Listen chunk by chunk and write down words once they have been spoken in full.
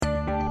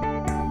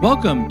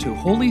Welcome to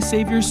Holy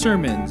Savior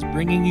Sermons,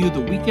 bringing you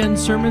the weekend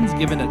sermons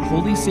given at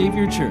Holy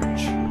Savior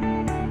Church.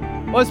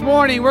 Well, this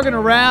morning we're going to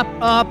wrap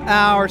up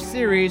our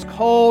series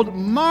called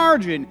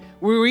Margin,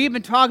 where we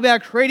even talk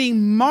about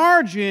creating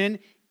margin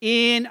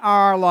in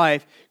our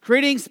life,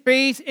 creating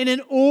space in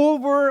an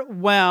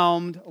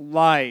overwhelmed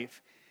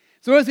life.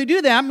 So as we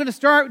do that, I'm going to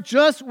start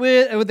just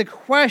with a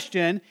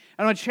question.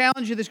 I'm going to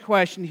challenge you this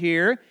question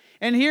here.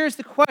 And here's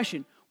the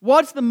question.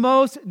 What's the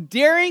most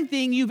daring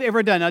thing you've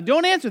ever done? Now,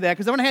 don't answer that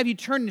because I want to have you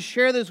turn and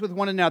share this with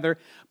one another.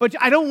 But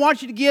I don't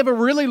want you to give a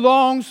really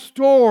long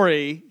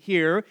story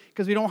here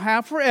because we don't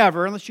have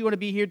forever unless you want to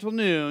be here till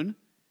noon.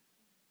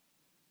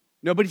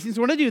 Nobody seems to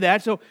want to do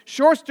that. So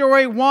short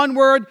story, 1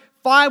 word,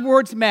 5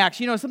 words max.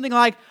 You know, something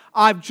like,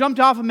 I've jumped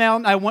off a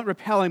mountain, I went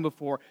rappelling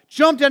before.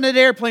 Jumped on an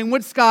airplane,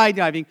 went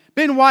skydiving,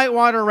 been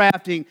whitewater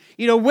rafting.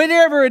 You know,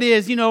 whatever it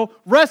is,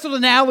 wrestled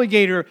an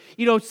alligator.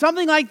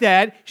 Something like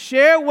that.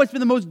 Share what's been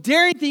the most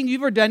daring thing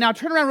you've ever done. Now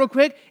turn around real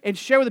quick and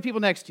share with the people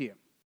next to you.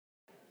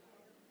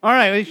 All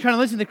right, we're trying to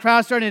listen to the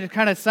crowd starting to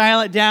kind of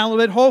silent down a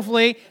little bit.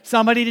 Hopefully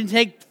somebody didn't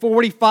take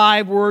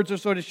 45 words or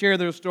so to share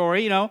their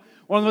story, One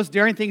of the most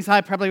daring things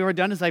I've probably ever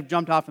done is I've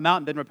jumped off a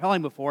mountain, been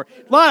rappelling before.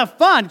 A lot of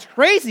fun. It's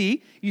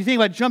crazy. You think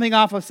about jumping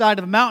off a side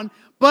of a mountain,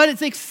 but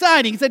it's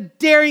exciting. It's a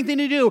daring thing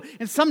to do.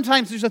 And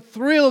sometimes there's a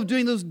thrill of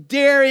doing those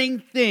daring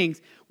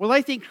things. Well,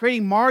 I think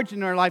creating margin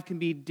in our life can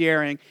be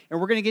daring.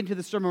 And we're going to get into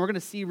the sermon. We're going to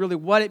see really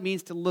what it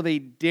means to live a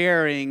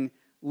daring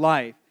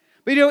life.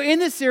 But in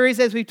this series,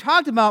 as we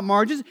talked about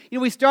margins,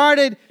 we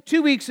started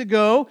 2 weeks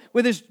ago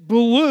with this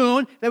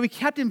balloon that we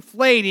kept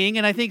inflating,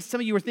 and I think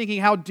some of you were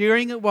thinking how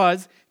daring it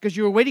was because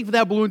you were waiting for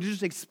that balloon to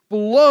just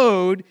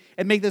explode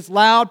and make this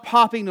loud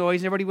popping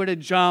noise, and everybody would have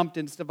jumped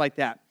and stuff like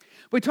that.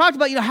 We talked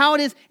about how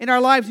it is in our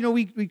lives.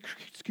 We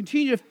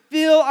continue to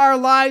fill our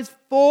lives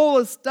full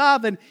of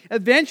stuff, and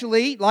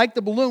eventually, like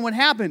the balloon, what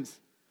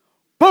happens?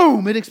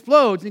 Boom! It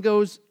explodes and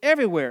goes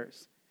everywhere.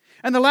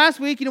 And the last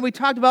week, we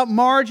talked about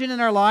margin in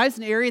our lives,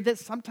 an area that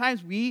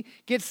sometimes we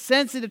get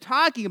sensitive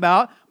talking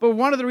about. But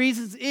one of the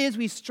reasons is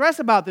we stress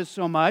about this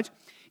so much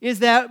is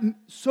that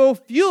so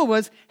few of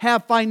us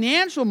have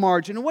financial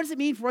margin. And what does it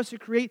mean for us to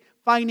create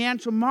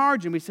financial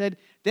margin? We said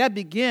that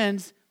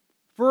begins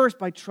first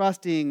by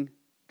trusting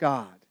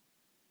God.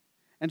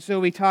 And so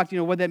we talked,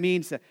 what that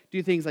means to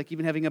do things like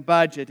even having a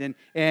budget and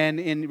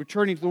in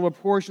returning to the Lord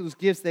portion of those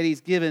gifts that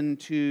He's given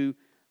to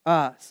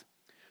us.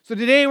 So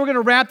today we're going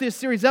to wrap this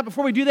series up.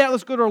 Before we do that,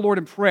 let's go to our Lord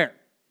in prayer.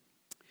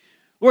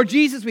 Lord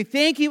Jesus, we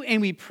thank you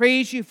and we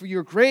praise you for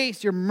your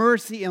grace, your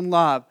mercy, and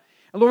love.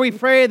 And Lord, we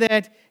pray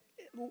that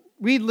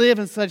we live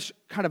in such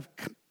kind of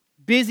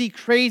busy,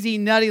 crazy,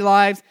 nutty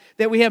lives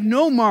that we have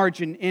no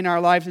margin in our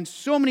lives, in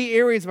so many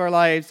areas of our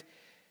lives.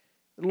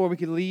 Lord, we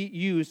could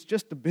use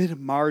just a bit of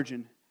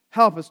margin.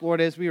 Help us,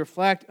 Lord, as we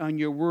reflect on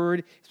your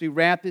word, as we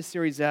wrap this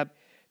series up,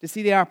 to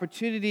see the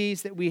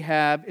opportunities that we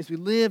have as we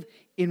live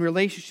in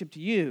relationship to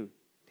you,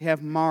 to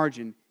have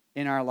margin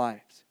in our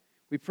lives.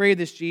 We pray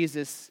this,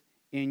 Jesus,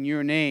 in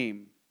your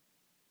name.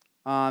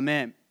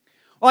 Amen.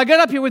 Well, I got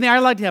up here with me. I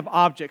like to have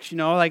objects,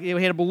 like we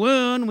had a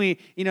balloon.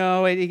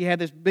 You had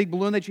this big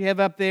balloon that you have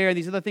up there, and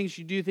these other things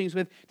you do things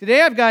with.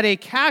 Today I've got a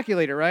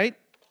calculator, right?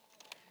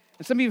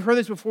 And some of you have heard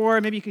this before.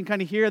 Maybe you can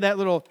kind of hear that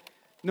little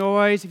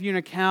noise. If you're an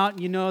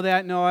accountant, you know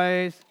that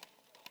noise.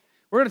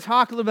 We're going to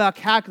talk a little about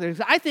calculators.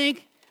 I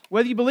think,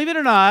 whether you believe it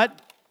or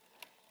not,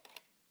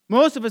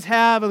 most of us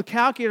have a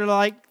calculator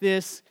like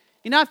this,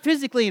 not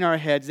physically in our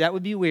heads, that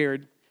would be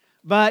weird,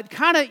 but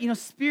kind of,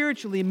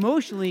 spiritually,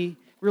 emotionally,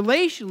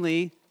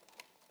 relationally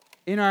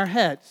in our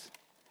heads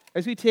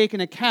as we take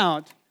an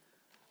account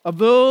of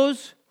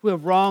those who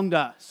have wronged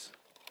us.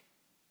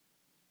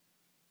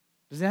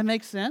 Does that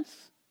make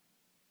sense?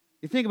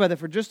 You think about that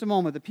for just a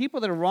moment. The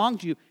people that have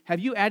wronged you, have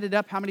you added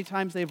up how many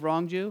times they've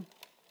wronged you?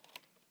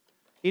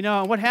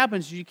 And what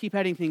happens is you keep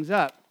adding things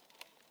up.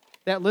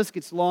 That list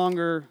gets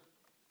longer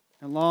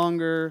and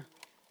longer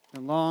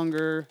and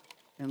longer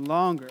and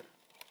longer.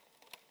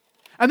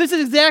 And this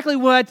is exactly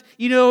what,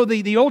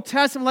 the Old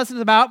Testament lesson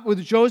is about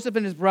with Joseph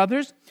and his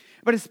brothers,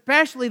 but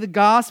especially the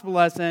gospel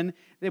lesson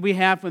that we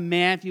have from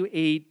Matthew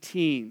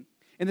 18.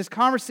 In this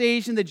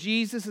conversation that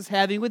Jesus is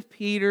having with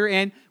Peter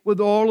and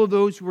with all of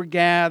those who were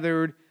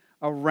gathered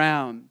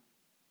around.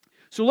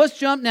 So let's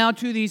jump now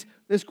to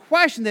this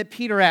question that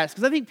Peter asked,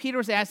 because I think Peter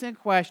was asking a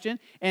question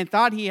and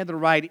thought he had the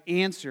right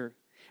answer.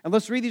 And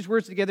let's read these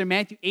words together,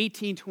 Matthew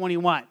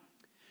 18:21.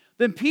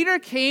 Then Peter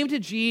came to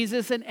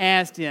Jesus and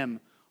asked him,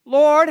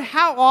 Lord,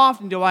 how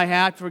often do I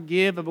have to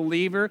forgive a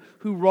believer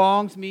who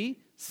wrongs me?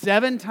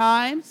 7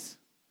 times?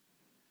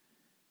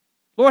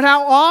 Lord,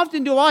 how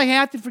often do I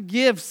have to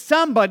forgive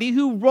somebody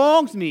who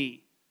wrongs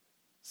me?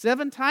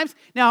 7 times?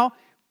 Now,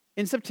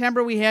 in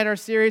September we had our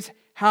series,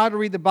 How to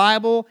Read the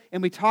Bible,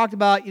 and we talked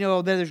about,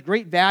 that there's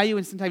great value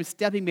in sometimes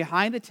stepping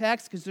behind the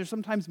text because there's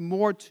sometimes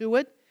more to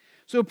it.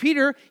 So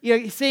Peter,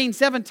 saying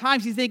 7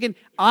 times, he's thinking,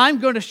 I'm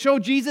going to show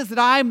Jesus that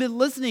I've been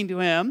listening to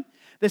him.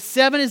 The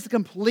 7 is the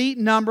complete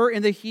number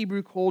in the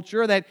Hebrew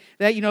culture, that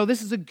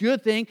this is a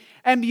good thing.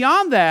 And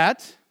beyond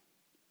that,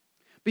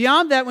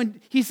 Beyond that,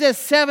 when he says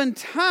 7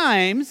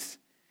 times,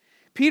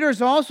 Peter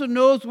also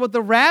knows what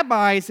the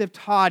rabbis have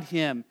taught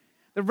him.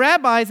 The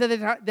rabbis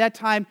at that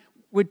time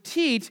would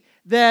teach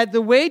that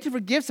the way to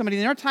forgive somebody,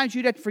 the number of times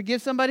you'd have to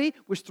forgive somebody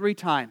was 3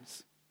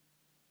 times.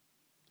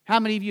 How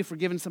many of you have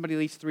forgiven somebody at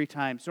least 3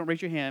 times? Don't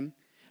raise your hand.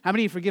 How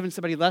many of you have forgiven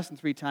somebody less than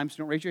 3 times?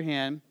 Don't raise your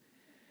hand.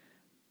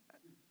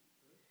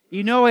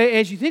 You know,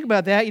 as you think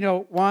about that, you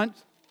know,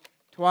 once,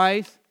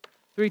 twice,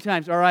 3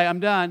 times. All right, I'm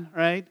done,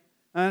 right?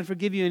 I don't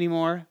forgive you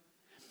anymore.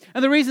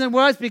 And the reason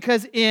was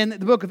because in the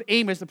book of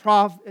Amos,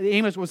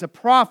 Amos was a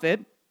prophet,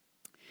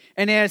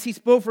 and as he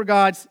spoke for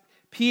God's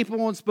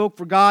people and spoke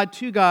for God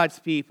to God's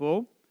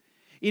people,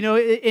 you know,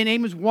 in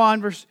Amos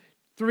 1, verse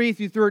 3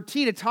 through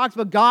 13, it talks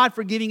about God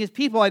forgiving his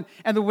people,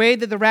 and the way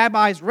that the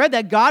rabbis read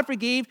that, God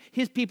forgave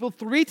his people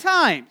 3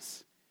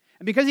 times.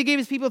 And because he gave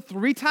his people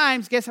 3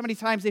 times, guess how many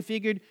times they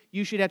figured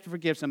you should have to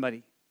forgive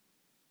somebody?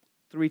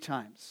 3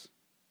 times.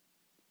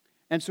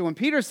 And so when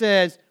Peter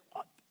says,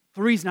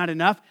 3's not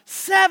enough,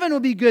 7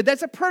 would be good.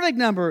 That's a perfect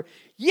number.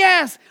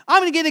 Yes,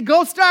 I'm going to get a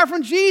gold star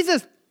from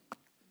Jesus.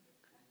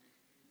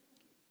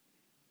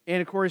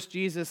 And of course,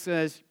 Jesus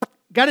says,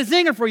 got a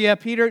zinger for you,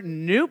 Peter.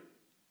 Nope,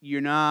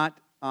 you're not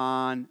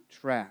on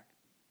track.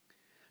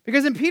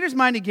 Because in Peter's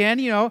mind again,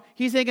 you know,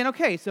 he's thinking,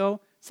 okay, so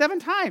 7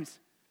 times.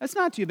 That's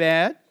not too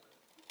bad.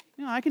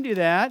 You know, I can do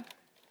that.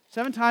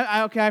 7 times,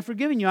 I've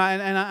forgiven you,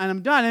 and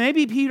I'm done. And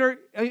maybe Peter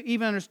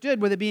even understood,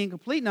 with it being a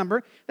complete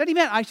number, that he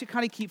meant I should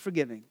kind of keep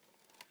forgiving.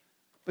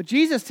 But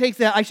Jesus takes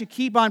that, I should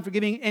keep on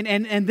forgiving,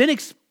 and then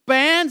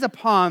expands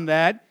upon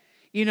that,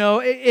 you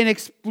know, and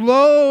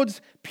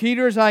explodes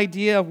Peter's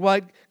idea of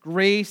what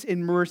grace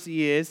and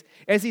mercy is,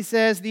 as he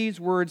says these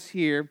words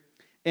here.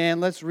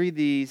 And let's read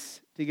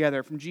these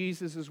together from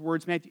Jesus'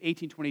 words, Matthew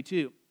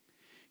 18:22.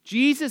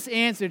 Jesus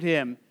answered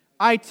him,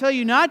 I tell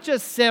you, not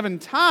just 7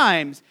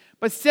 times,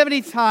 but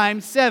 70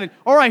 times 7.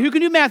 All right, who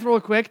can do math real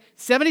quick?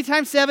 70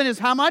 times 7 is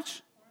how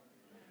much?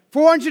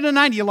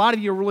 490. A lot of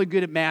you are really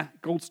good at math.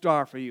 Gold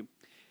star for you.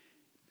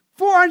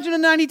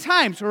 490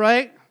 times, all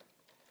right?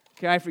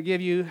 Okay, I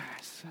forgive you.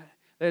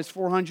 There's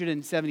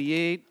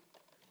 478,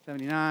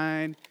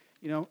 79,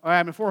 you know. All right,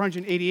 I'm at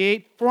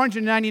 488,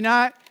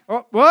 499.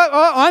 Oh,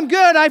 I'm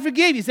good. I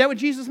forgave you. Is that what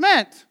Jesus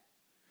meant?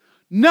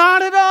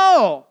 Not at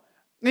all.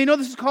 You know,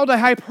 this is called a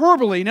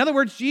hyperbole. In other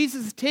words,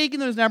 Jesus is taking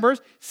those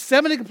numbers,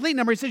 7 a complete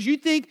number. He says, you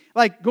think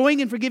like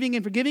going and forgiving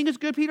is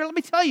good, Peter? Let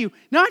me tell you,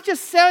 not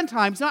just 7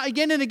 times, not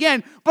again and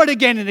again, but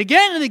again and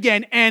again and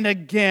again and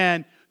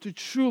again to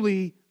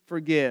truly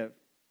forgive.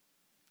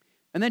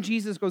 And then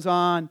Jesus goes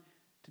on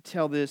to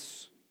tell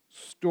this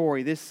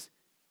story, this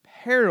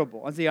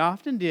parable, as he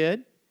often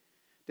did,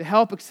 to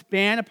help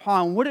expand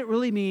upon what it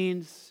really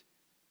means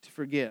to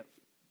forgive.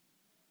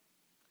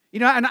 You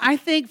know, and I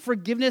think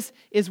forgiveness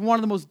is one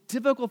of the most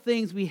difficult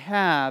things we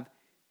have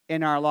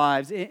in our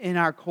lives, in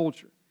our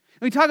culture.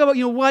 And we talk about,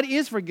 you know, what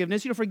is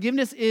forgiveness? You know,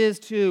 forgiveness is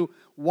to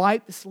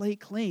wipe the slate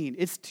clean.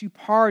 It's to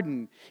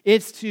pardon.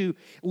 It's to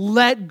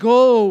let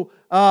go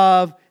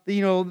of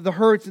the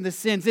hurts and the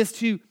sins. It's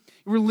to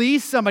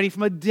release somebody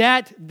from a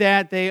debt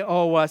that they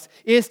owe us.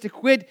 It's to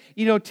quit,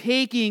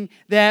 taking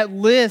that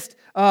list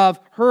of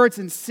hurts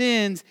and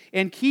sins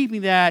and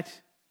keeping that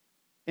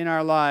in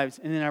our lives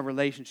and in our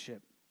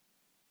relationship.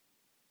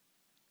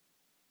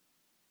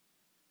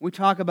 When we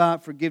talk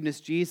about forgiveness,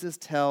 Jesus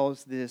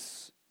tells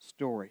this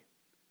story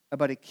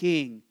about a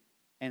king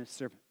and a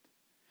servant.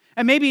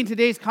 And maybe in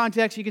today's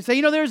context, you can say,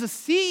 there's a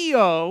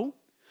CEO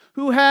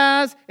who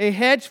has a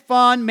hedge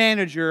fund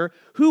manager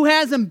who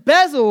has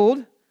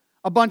embezzled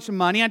a bunch of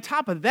money. On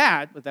top of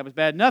that, but that was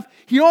bad enough,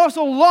 he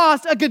also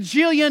lost $1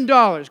 gajillion.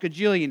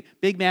 Gajillion,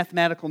 big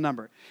mathematical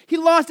number. He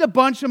lost a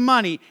bunch of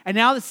money, and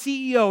now the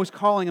CEO is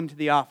calling him to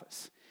the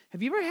office.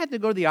 Have you ever had to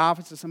go to the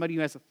office of somebody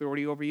who has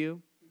authority over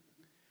you?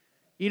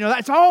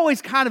 That's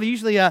always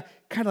usually a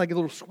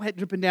little sweat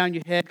dripping down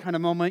your head kind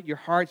of moment. Your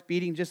heart's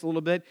beating just a little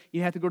bit.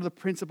 You have to go to the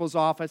principal's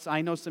office.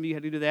 I know some of you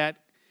had to do that.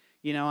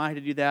 I had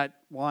to do that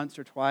once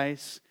or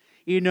twice.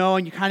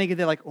 And you kind of get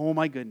there like, oh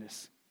my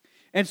goodness.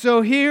 And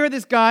so here,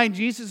 this guy in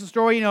Jesus'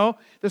 story,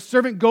 the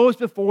servant goes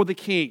before the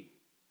king.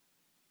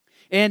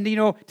 And,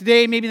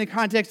 today, maybe in the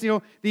context,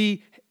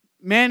 the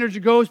manager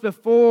goes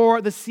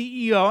before the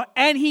CEO,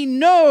 and he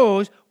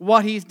knows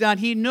what he's done.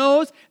 He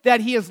knows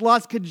that he has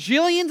lost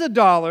gajillions of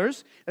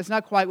dollars. That's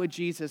not quite what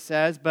Jesus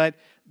says, but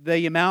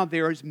the amount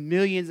there is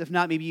millions, if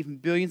not maybe even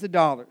billions of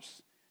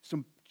dollars.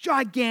 Some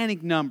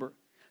gigantic number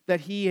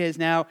that he is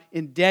now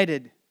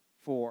indebted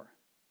for.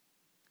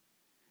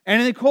 And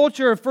in the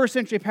culture of first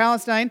century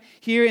Palestine,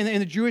 here in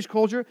the Jewish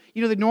culture,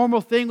 the normal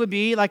thing would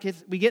be, like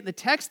we get in the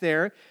text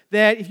there,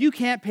 that if you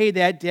can't pay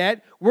that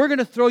debt, we're going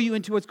to throw you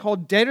into what's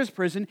called debtor's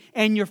prison,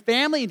 and your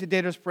family into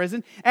debtor's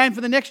prison, and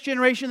for the next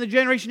generation, the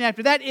generation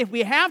after that, if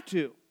we have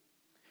to,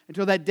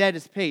 until that debt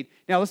is paid.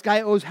 Now, this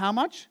guy owes how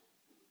much?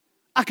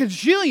 $1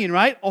 gajillion,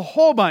 right? A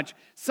whole bunch.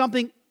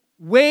 Something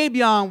way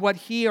beyond what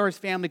he or his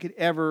family could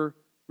ever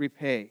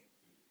repay.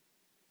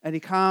 And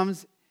he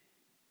comes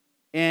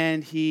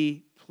and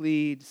he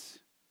pleads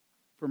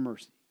for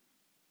mercy.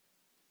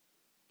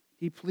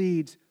 He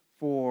pleads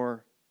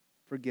for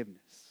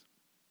forgiveness.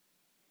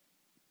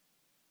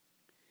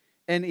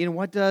 And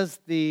what does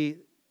the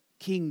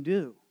king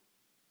do?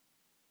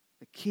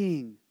 The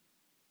king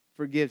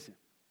forgives him.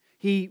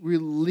 He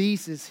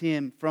releases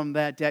him from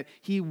that debt.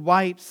 He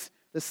wipes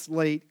the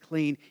slate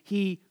clean.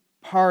 He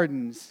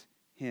pardons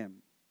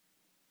him.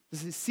 The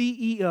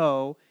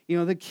CEO,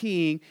 the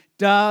king,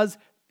 does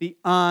the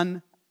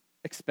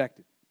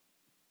unexpected.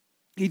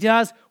 He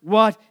does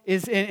what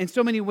is in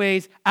so many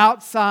ways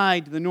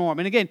outside the norm.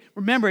 And again,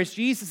 remember, as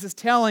Jesus is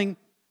telling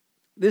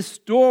this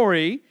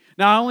story,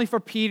 not only for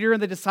Peter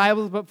and the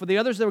disciples, but for the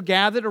others that were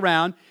gathered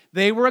around,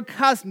 they were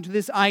accustomed to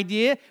this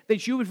idea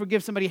that you would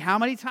forgive somebody how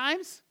many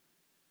times?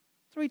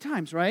 3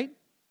 times, right?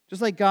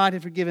 Just like God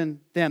had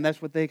forgiven them.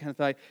 That's what they kind of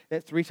thought.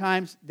 That 3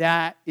 times,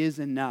 that is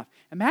enough.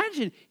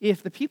 Imagine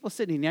if the people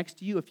sitting next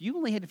to you, if you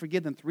only had to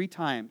forgive them 3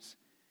 times,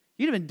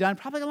 you'd have been done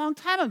probably a long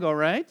time ago,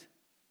 right?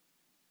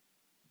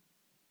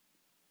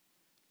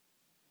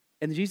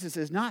 And Jesus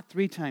says, not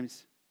 3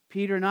 times,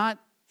 Peter, not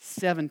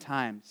 7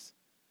 times,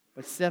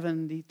 but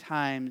 70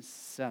 times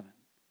 7.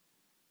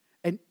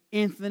 An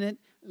infinite,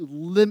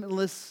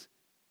 limitless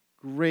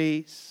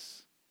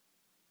grace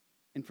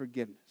and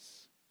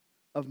forgiveness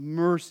of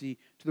mercy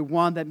to the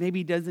one that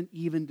maybe doesn't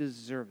even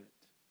deserve it.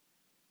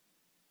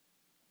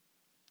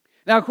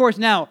 Now, of course,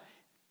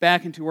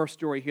 back into our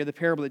story here, the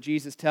parable that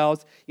Jesus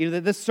tells,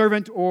 that this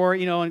servant, or,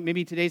 in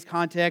maybe today's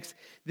context,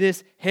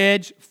 this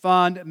hedge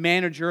fund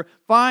manager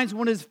finds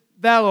one of his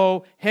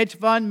fellow hedge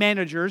fund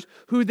managers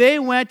who they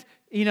went,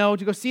 to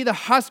go see the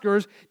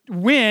Huskers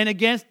win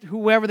against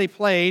whoever they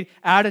played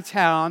out of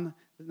town.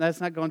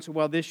 That's not going so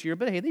well this year,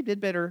 but hey, they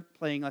did better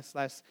playing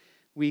last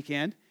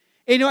weekend.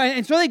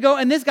 And so they go,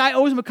 and this guy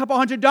owes him a couple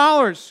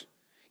 $100,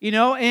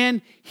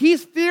 and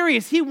he's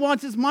furious. He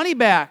wants his money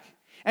back.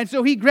 And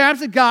so he grabs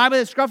the guy by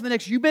the scruff of the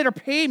neck. You better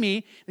pay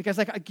me. The guy's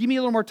like, give me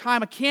a little more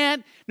time. I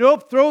can't.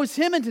 Nope, throws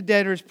him into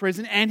debtor's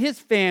prison and his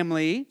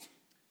family.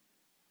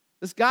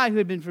 This guy who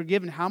had been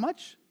forgiven how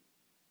much?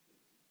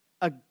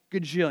 A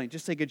gajillion.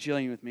 Just say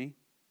gajillion with me.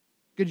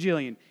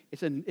 Gajillion.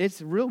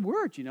 It's a real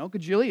word,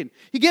 gajillion.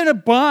 He gave him a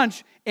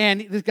bunch,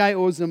 and this guy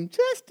owes him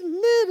just a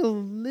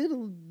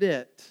little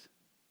bit.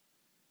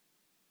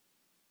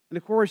 And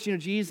of course,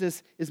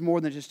 Jesus is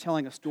more than just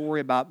telling a story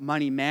about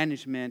money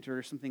management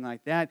or something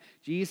like that.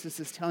 Jesus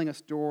is telling a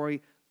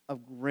story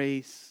of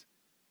grace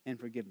and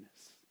forgiveness.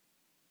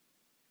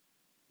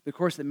 Of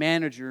course, the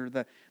manager,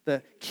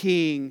 the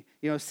king,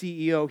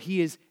 CEO,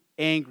 he is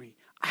angry.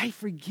 I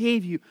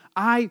forgave you.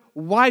 I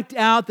wiped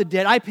out the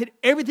debt. I put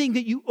everything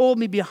that you owed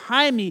me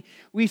behind me.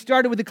 We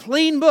started with a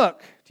clean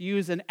book, to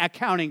use an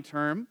accounting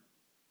term.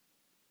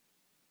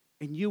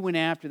 And you went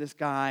after this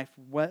guy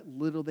for what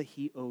little that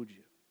he owed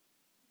you.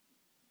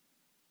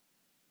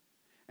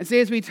 And so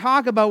as we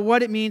talk about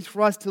what it means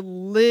for us to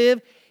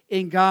live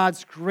in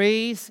God's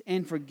grace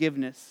and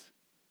forgiveness,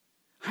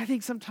 I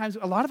think sometimes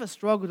a lot of us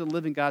struggle to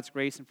live in God's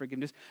grace and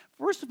forgiveness.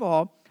 First of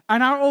all,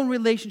 in our own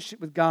relationship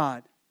with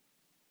God.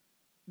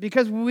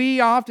 Because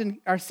we often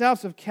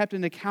ourselves have kept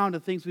an account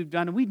of things we've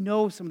done, and we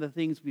know some of the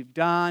things we've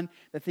done,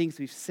 the things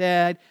we've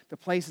said, the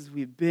places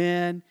we've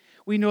been.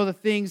 We know the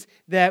things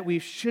that we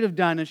should have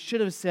done and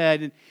should have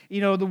said, and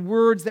the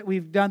words that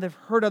we've done that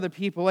have hurt other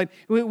people. And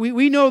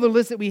we know the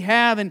list that we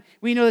have, and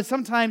we know that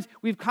sometimes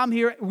we've come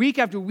here week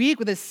after week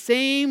with the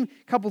same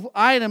couple of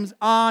items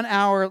on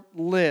our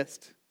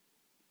list.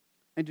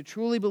 And to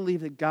truly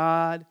believe that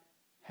God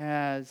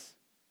has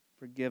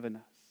forgiven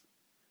us.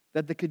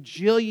 That the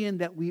cajillion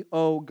that we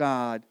owe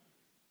God,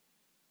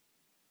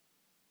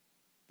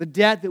 the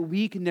debt that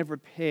we can never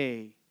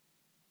pay,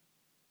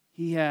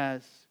 He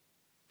has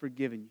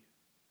forgiven you.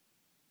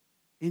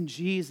 In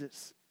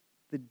Jesus,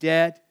 the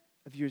debt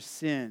of your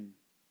sin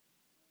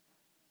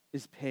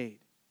is paid,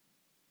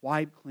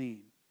 wiped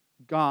clean,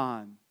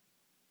 gone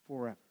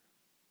forever.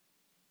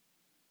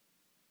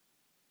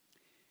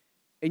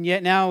 And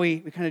yet now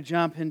we kind of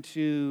jump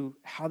into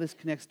how this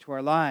connects to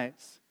our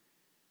lives.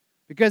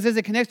 Because as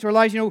it connects to our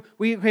lives,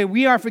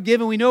 we are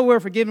forgiven, we know we're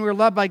forgiven, we're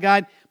loved by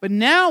God, but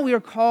now we are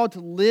called to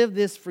live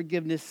this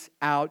forgiveness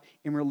out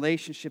in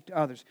relationship to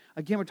others.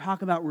 Again, we're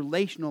talking about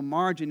relational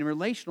margin, and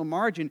relational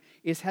margin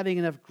is having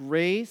enough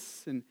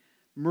grace and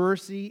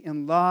mercy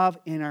and love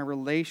in our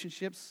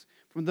relationships,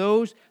 from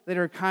those that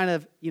are kind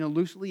of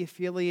loosely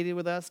affiliated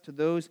with us to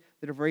those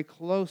that are very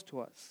close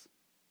to us,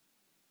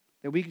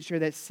 that we can share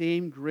that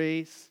same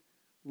grace,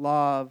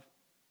 love,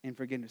 and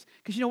forgiveness.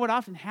 Because what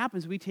often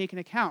happens, we take an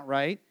account,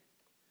 right?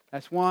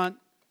 That's once,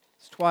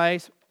 it's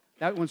twice.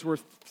 That one's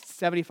worth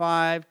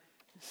 75,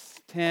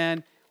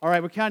 10. All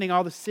right, we're counting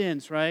all the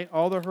sins, right?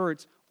 All the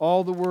hurts,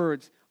 all the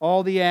words,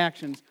 all the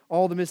actions,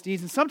 all the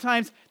misdeeds. And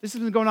sometimes this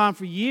has been going on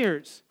for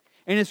years,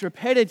 and it's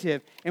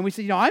repetitive. And we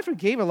say, I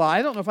forgave a lot.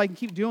 I don't know if I can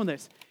keep doing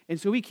this. And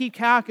so we keep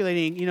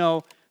calculating,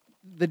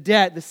 the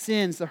debt, the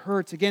sins, the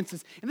hurts against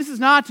us. And this is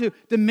not to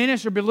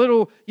diminish or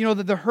belittle,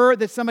 the hurt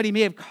that somebody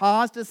may have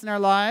caused us in our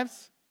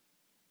lives.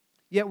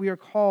 Yet we are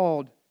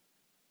called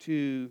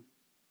to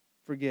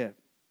forgive.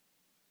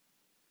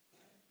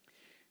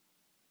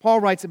 Paul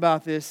writes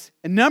about this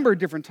a number of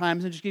different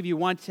times. I'll just give you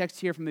one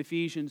text here from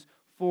Ephesians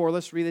 4.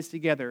 Let's read this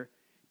together.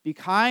 Be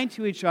kind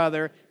to each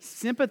other,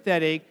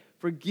 sympathetic,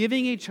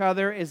 forgiving each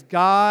other as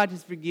God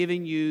has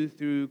forgiven you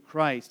through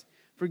Christ.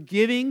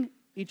 Forgiving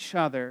each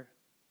other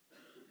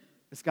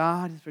as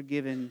God has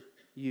forgiven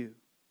you.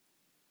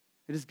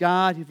 It is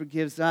God who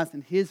forgives us,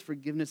 and His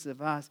forgiveness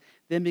of us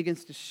then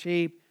begins to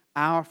shape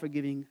our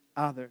forgiving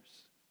others.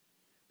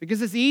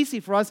 Because it's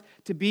easy for us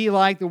to be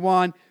like the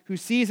one who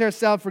sees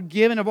ourselves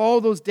forgiven of all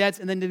those debts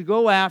and then to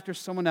go after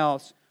someone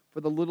else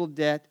for the little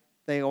debt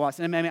they owe us.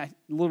 And I mean, a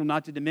little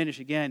not to diminish,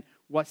 again,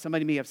 what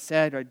somebody may have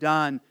said or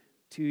done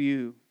to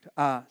you, to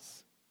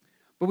us.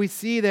 But we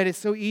see that it's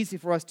so easy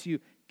for us to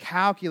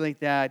calculate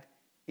that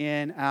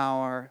in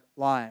our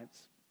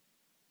lives.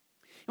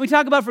 And we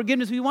talk about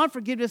forgiveness. We want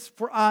forgiveness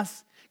for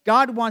us.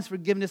 God wants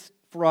forgiveness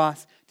for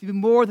us to be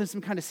more than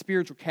some kind of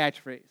spiritual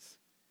catchphrase.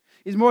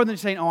 It's more than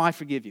saying, oh, I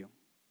forgive you.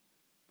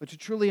 But to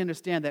truly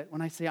understand that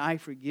when I say I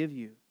forgive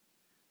you,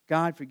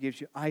 God forgives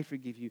you, I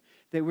forgive you,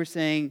 that we're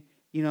saying,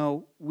 you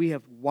know, we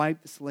have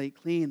wiped the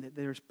slate clean, that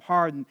there's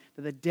pardon,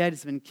 that the debt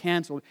has been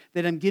canceled,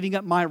 that I'm giving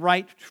up my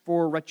right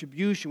for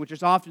retribution, which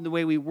is often the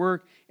way we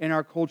work in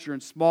our culture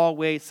in small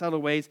ways, subtle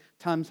ways,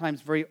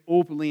 sometimes very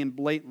openly and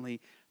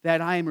blatantly,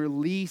 that I am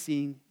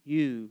releasing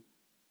you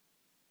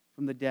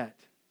from the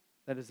debt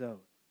that is owed.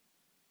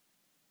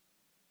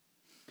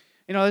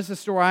 You know, this is a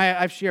story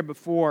I've shared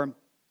before.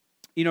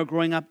 You know,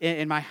 growing up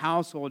in my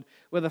household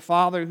with a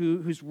father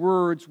whose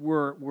words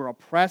were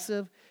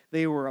oppressive,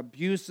 they were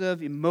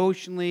abusive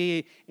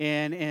emotionally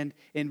and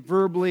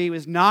verbally. It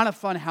was not a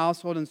fun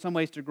household in some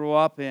ways to grow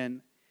up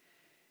in.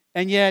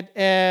 And yet,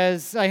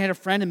 as I had a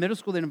friend in middle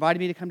school that invited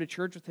me to come to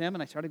church with him,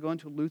 and I started going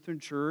to a Lutheran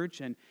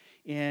church, and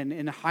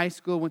in high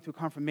school went through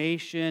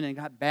confirmation and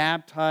got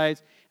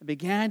baptized, and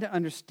began to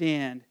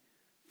understand,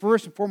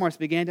 first and foremost,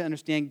 began to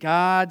understand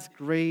God's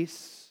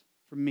grace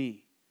for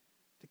me.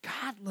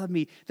 God loved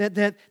me,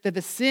 that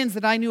the sins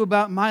that I knew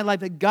about in my life,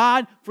 that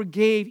God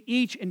forgave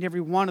each and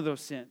every one of those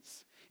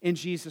sins in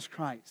Jesus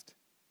Christ.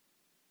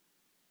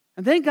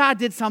 And then God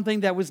did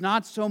something that was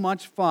not so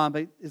much fun,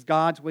 but is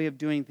God's way of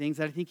doing things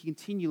that I think He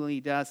continually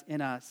does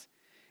in us.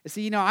 You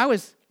see, you know, I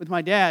was with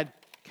my dad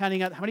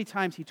counting out how many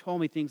times he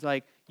told me things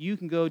like, you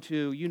can go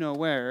to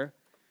you-know-where,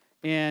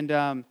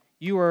 and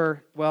you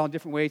are, well, in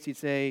different ways he'd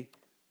say,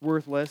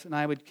 worthless, and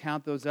I would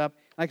count those up.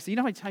 Like I said, you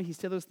know how many times he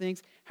said those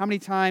things? How many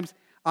times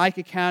I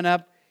could count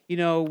up, you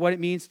know, what it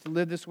means to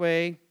live this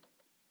way.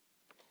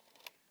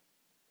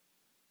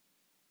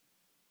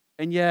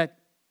 And yet,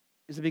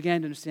 as I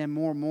began to understand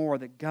more and more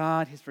that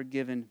God has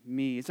forgiven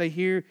me, as I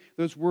hear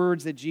those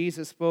words that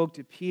Jesus spoke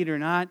to Peter,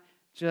 not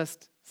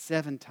just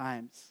 7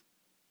 times,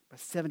 but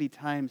 70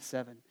 times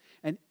 7,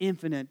 an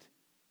infinite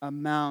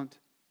amount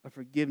of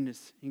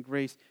forgiveness and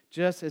grace,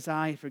 just as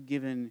I have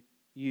forgiven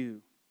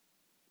you,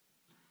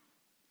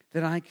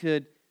 that I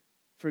could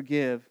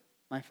forgive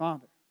my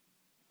Father.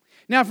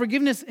 Now,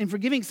 forgiveness and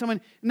forgiving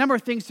someone, a number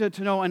of things to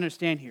know and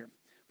understand here.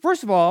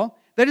 First of all,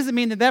 that doesn't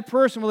mean that that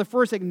person will at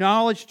first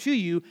acknowledge to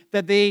you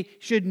that they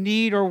should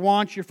need or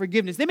want your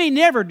forgiveness. They may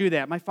never do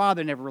that. My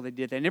father never really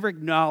did that. Never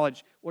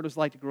acknowledged what it was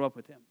like to grow up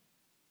with him.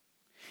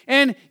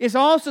 And it's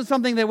also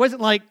something that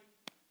wasn't like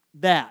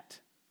that.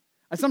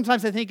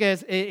 Sometimes I think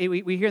as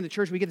we hear in the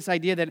church, we get this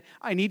idea that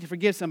I need to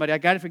forgive somebody. I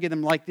got to forgive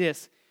them like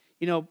this.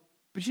 You know,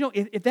 but you know,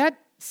 if that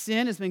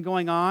sin has been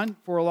going on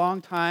for a long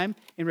time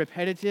and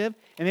repetitive,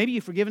 and maybe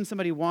you've forgiven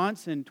somebody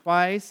once and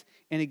twice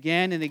and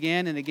again and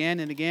again and again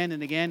and again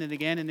and again and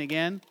again and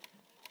again.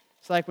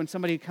 It's like when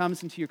somebody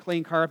comes into your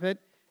clean carpet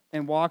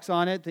and walks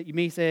on it, that you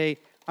may say,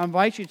 I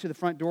invite you to the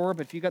front door,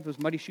 but if you got those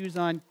muddy shoes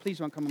on, please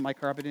don't come on my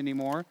carpet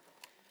anymore.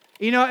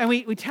 You know, and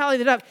we tally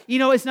it up. You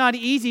know, it's not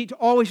easy to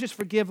always just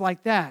forgive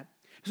like that.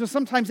 So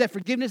sometimes that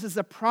forgiveness is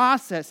a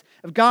process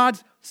of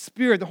God's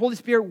Spirit, the Holy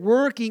Spirit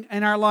working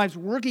in our lives,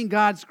 working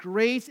God's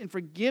grace and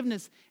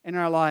forgiveness in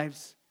our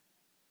lives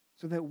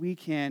so that we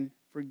can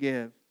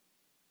forgive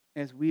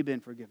as we've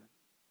been forgiven.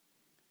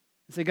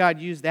 And so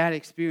God used that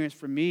experience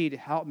for me to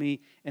help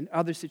me in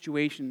other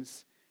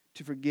situations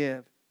to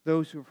forgive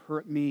those who have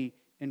hurt me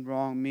and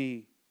wronged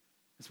me,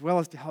 as well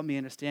as to help me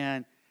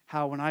understand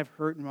how when I've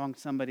hurt and wronged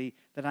somebody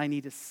that I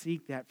need to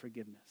seek that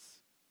forgiveness,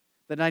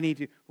 that I need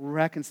to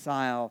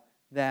reconcile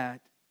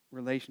that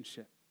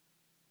relationship.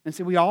 And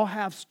so we all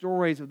have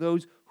stories of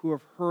those who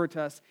have hurt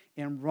us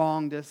and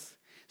wronged us.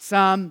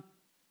 Some,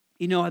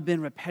 you know, have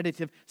been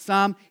repetitive.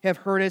 Some have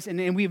hurt us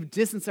and we've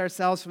distanced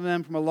ourselves from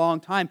them from a long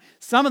time.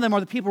 Some of them are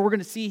the people we're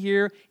going to see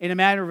here in a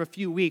matter of a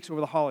few weeks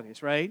over the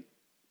holidays, right?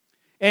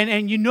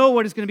 And you know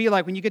what it's going to be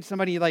like when you get to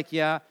somebody you're like,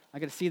 yeah, I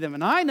got to see them.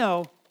 And I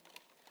know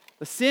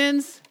the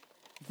sins,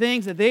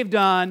 things that they've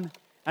done,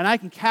 and I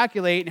can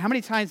calculate how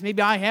many times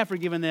maybe I have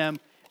forgiven them.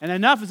 And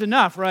enough is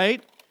enough,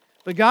 right?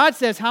 But God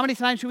says, how many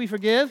times should we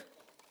forgive?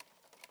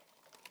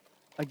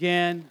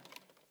 Again,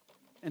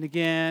 and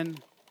again,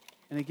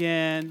 and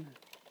again,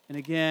 and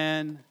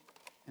again,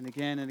 and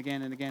again, and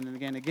again, and again, and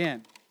again, and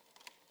again.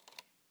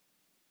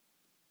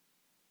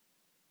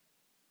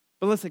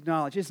 But let's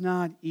acknowledge, it's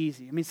not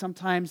easy. I mean,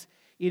 sometimes,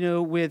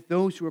 with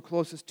those who are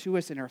closest to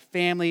us in our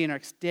family, in our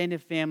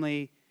extended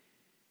family,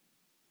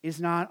 it's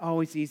not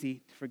always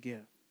easy to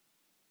forgive.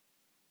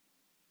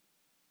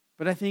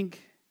 But I think,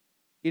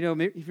 if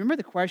you remember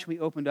the question we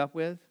opened up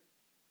with?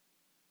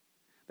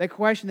 That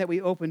question that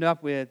we opened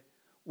up with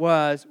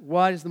was,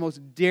 what is the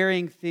most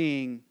daring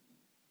thing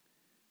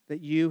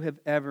that you have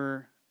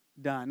ever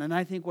done? And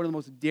I think one of the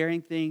most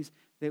daring things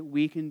that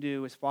we can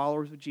do as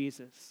followers of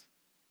Jesus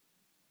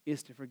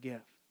is to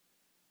forgive.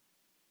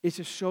 It's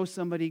to show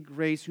somebody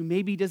grace who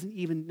maybe doesn't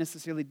even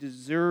necessarily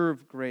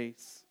deserve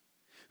grace,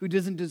 who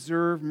doesn't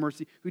deserve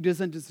mercy, who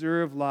doesn't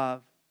deserve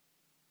love.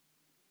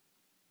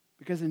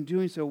 Because in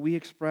doing so, we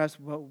express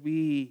what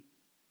we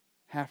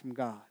have from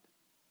God.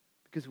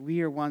 Because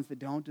we are ones that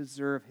don't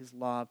deserve His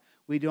love.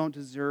 We don't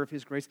deserve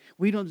His grace.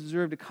 We don't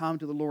deserve to come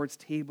to the Lord's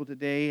table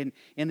today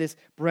and this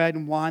bread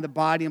and wine, the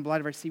body and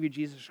blood of our Savior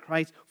Jesus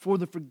Christ, for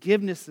the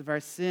forgiveness of our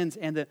sins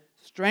and the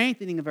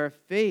strengthening of our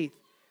faith.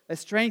 A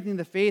strengthening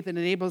the faith that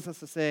enables us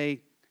to say,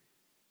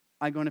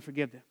 I'm going to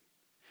forgive them.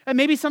 And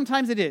maybe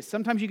sometimes it is.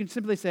 Sometimes you can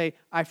simply say,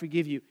 I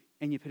forgive you,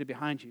 and you put it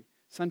behind you.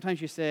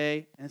 Sometimes you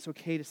say, and it's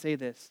okay to say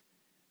this,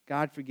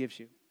 God forgives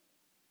you.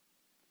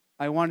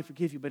 I want to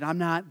forgive you, but I'm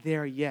not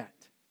there yet.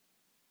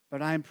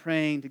 But I'm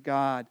praying to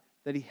God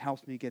that He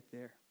helps me get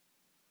there.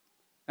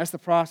 That's the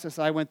process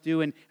I went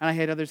through, and I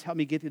had others help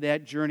me get through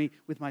that journey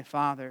with my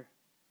father.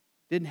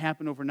 It didn't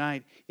happen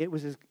overnight. It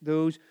was as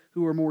those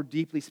who were more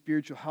deeply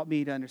spiritual helped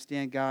me to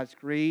understand God's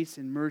grace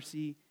and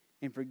mercy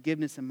and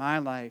forgiveness in my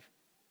life,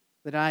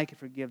 that I can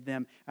forgive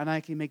them, and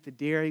I can make the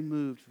daring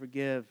move to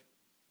forgive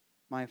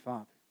my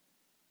father.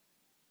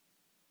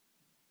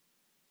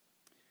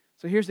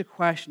 So here's the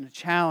question, a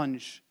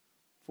challenge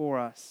for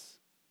us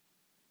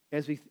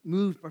as we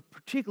move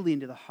particularly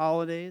into the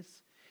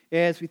holidays,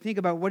 as we think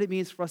about what it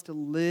means for us to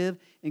live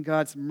in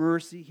God's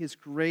mercy, His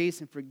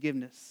grace, and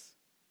forgiveness.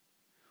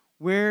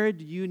 Where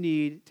do you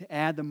need to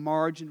add the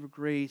margin of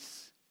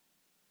grace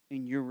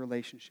in your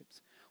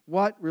relationships?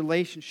 What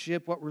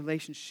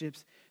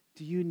relationships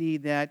do you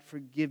need that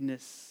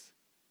forgiveness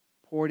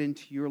poured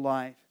into your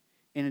life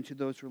and into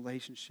those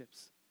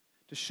relationships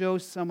to show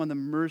someone the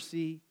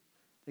mercy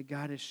that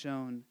God has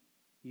shown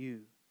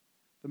you,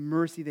 the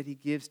mercy that He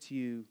gives to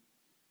you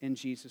in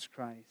Jesus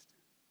Christ?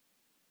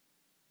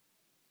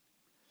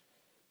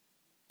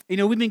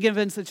 We've been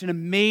given such an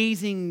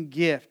amazing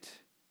gift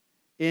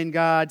in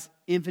God's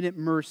infinite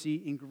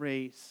mercy and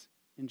grace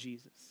in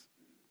Jesus.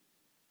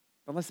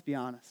 But let's be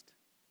honest.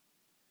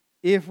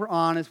 If we're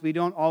honest, we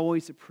don't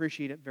always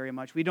appreciate it very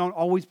much. We don't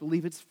always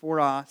believe it's for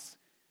us.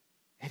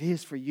 It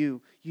is for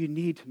you. You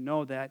need to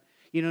know that.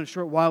 In a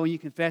short while when you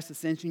confess the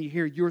sins and you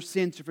hear your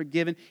sins are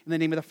forgiven in the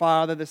name of the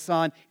Father, the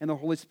Son, and the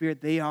Holy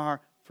Spirit, they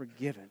are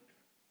forgiven.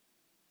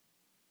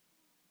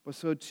 But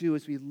so too,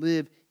 as we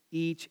live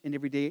each and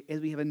every day, as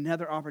we have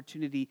another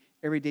opportunity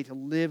every day to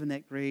live in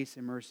that grace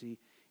and mercy,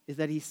 is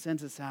that He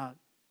sends us out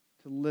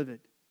to live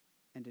it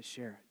and to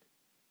share it.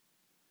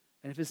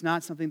 And if it's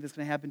not something that's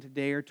going to happen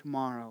today or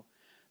tomorrow,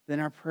 then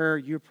our prayer,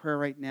 your prayer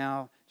right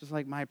now, just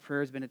like my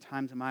prayer has been at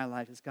times in my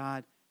life, is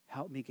God,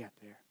 help me get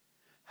there.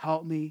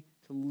 Help me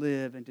to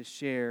live and to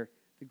share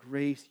the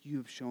grace you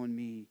have shown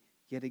me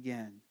yet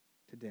again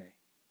today.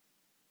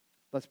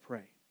 Let's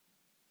pray.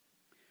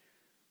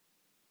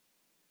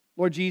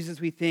 Lord Jesus,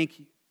 we thank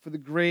you for the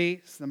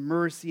grace, the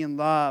mercy, and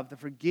love, the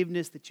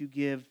forgiveness that you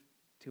give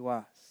to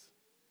us.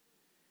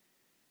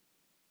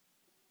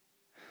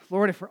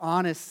 Lord, if we're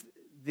honest,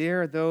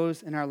 there are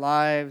those in our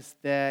lives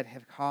that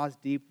have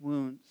caused deep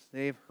wounds.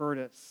 They've hurt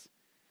us.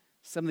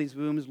 Some of these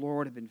wounds,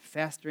 Lord, have been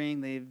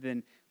festering. They've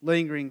been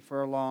lingering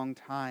for a long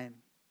time.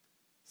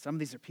 Some of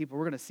these are people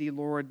we're going to see,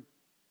 Lord,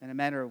 in a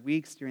matter of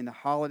weeks during the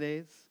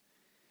holidays,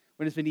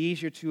 when it's been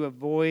easier to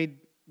avoid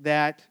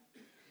that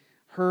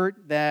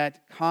hurt,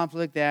 that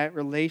conflict, that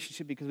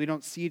relationship because we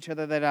don't see each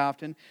other that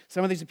often.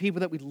 Some of these are people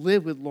that we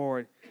live with,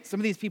 Lord. Some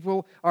of these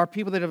people are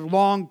people that have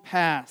long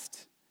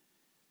passed.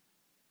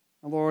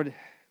 And Lord,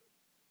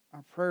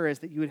 our prayer is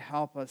that you would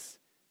help us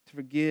to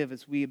forgive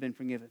as we have been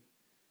forgiven.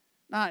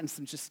 Not in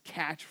some just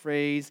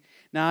catchphrase,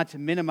 not to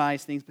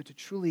minimize things, but to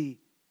truly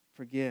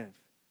forgive.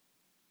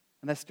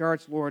 And that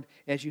starts, Lord,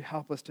 as you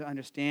help us to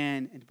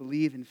understand and to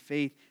believe in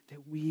faith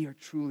that we are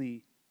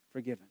truly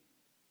forgiven.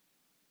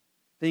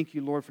 Thank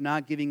you, Lord, for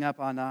not giving up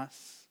on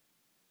us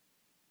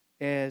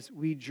as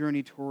we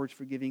journey towards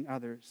forgiving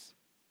others,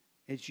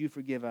 as you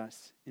forgive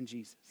us in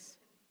Jesus.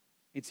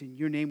 It's in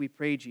your name we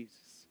pray,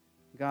 Jesus.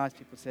 God's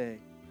people say,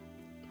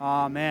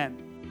 Amen.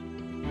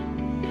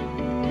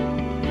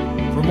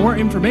 For more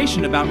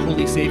information about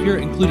Holy Savior,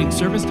 including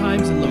service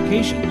times and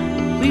location,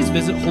 please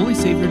visit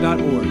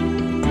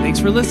holysavior.org. Thanks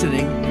for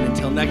listening, and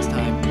until next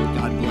time,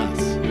 God bless.